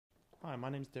Hi,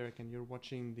 my name's Derek and you're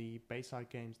watching the Bayside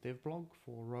Games DevBlog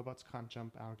for Robots Can't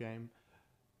Jump, our game.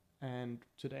 And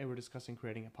today we're discussing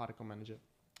creating a particle manager.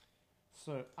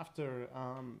 So after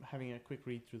having a quick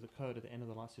read through the code at the end of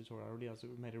the last tutorial, I realized that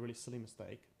we made a really silly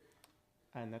mistake.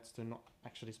 And that's to not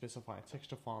actually specify a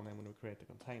texture file name when we create the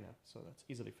container. So that's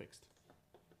easily fixed.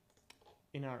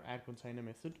 In our add container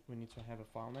method, we need to have a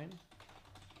file name.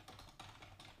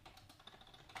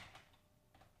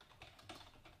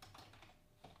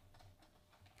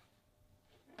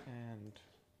 And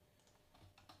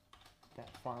that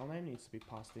file name needs to be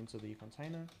passed into the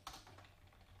container,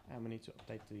 and we need to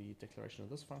update the declaration of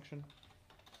this function.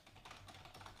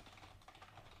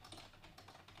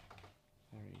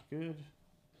 Very good.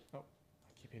 Oh,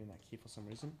 I keep hitting that key for some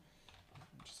reason.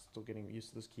 I'm just still getting used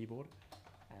to this keyboard.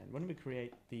 And when we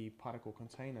create the particle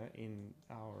container in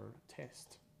our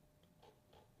test,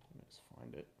 let's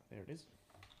find it. There it is.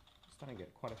 Starting to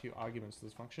get quite a few arguments to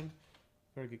this function.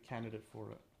 Very good candidate for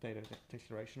a data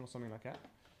declaration or something like that.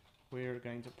 We're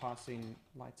going to pass in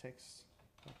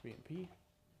lighttext.bmp. And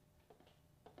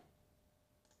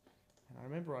I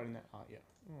remember writing that, yeah.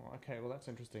 Oh, okay, well that's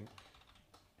interesting.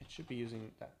 It should be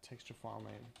using that texture file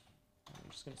name.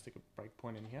 I'm just going to stick a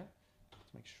breakpoint in here to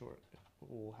make sure it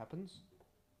all happens.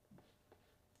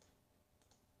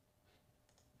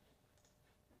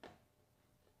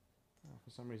 For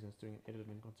some reason it's doing an edit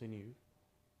and continue.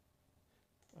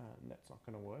 And that's not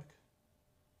going to work.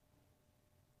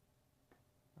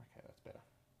 Okay, that's better.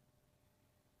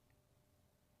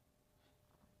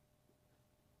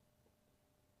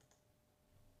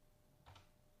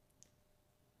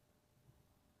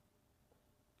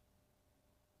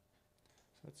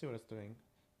 So let's see what it's doing.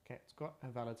 Okay, it's got a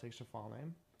valid texture file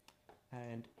name.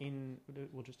 And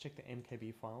we'll just check the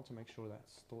mkb file to make sure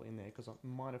that's still in there, because I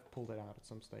might have pulled it out at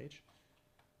some stage.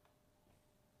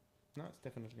 No, it's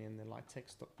definitely in the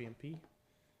lighttext.bmp.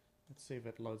 Let's see if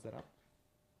it loads that up.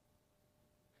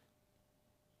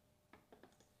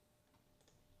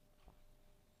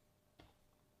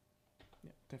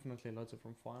 Yeah, definitely loads it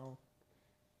from file.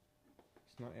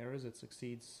 It's not errors, it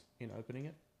succeeds in opening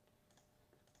it.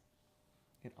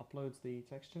 It uploads the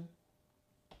texture.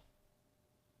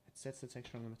 It sets the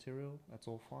texture on the material, that's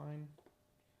all fine.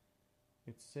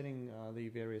 It's setting the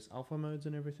various alpha modes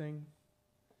and everything.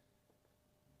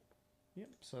 Yep,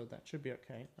 so that should be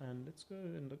okay. And let's go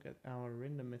and look at our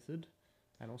render method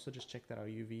and also just check that our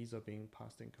UVs are being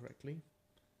passed in correctly.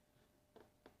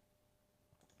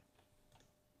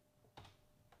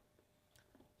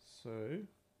 So, the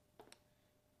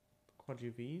quad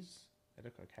UVs, they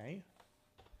look okay.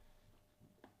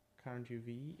 Current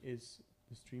UV is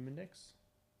the stream index.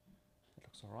 That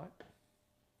looks alright.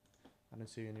 I don't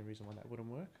see any reason why that wouldn't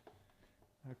work.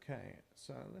 Okay,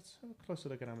 so let's have a closer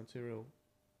look at our material.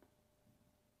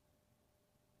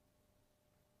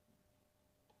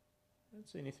 I don't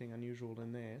see anything unusual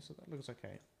in there, so that looks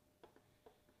okay.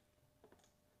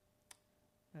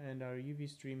 And our UV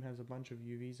stream has a bunch of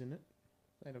UVs in it.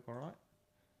 They look alright.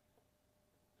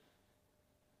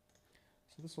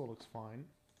 So this all looks fine.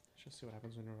 Let's just see what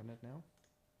happens when we run it now.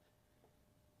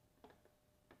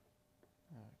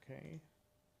 Okay.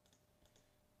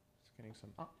 It's getting some...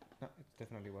 Oh, no, it's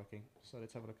definitely working. So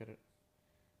let's have a look at it.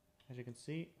 As you can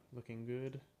see, looking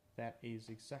good. That is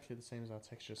exactly the same as our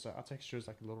texture. So our texture is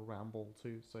like a little round ball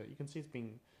too. So you can see it's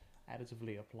being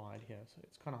additively applied here. So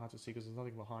it's kind of hard to see because there's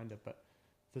nothing behind it, but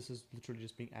this is literally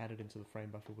just being added into the frame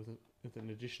buffer with an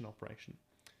addition operation.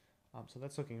 So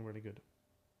that's looking really good.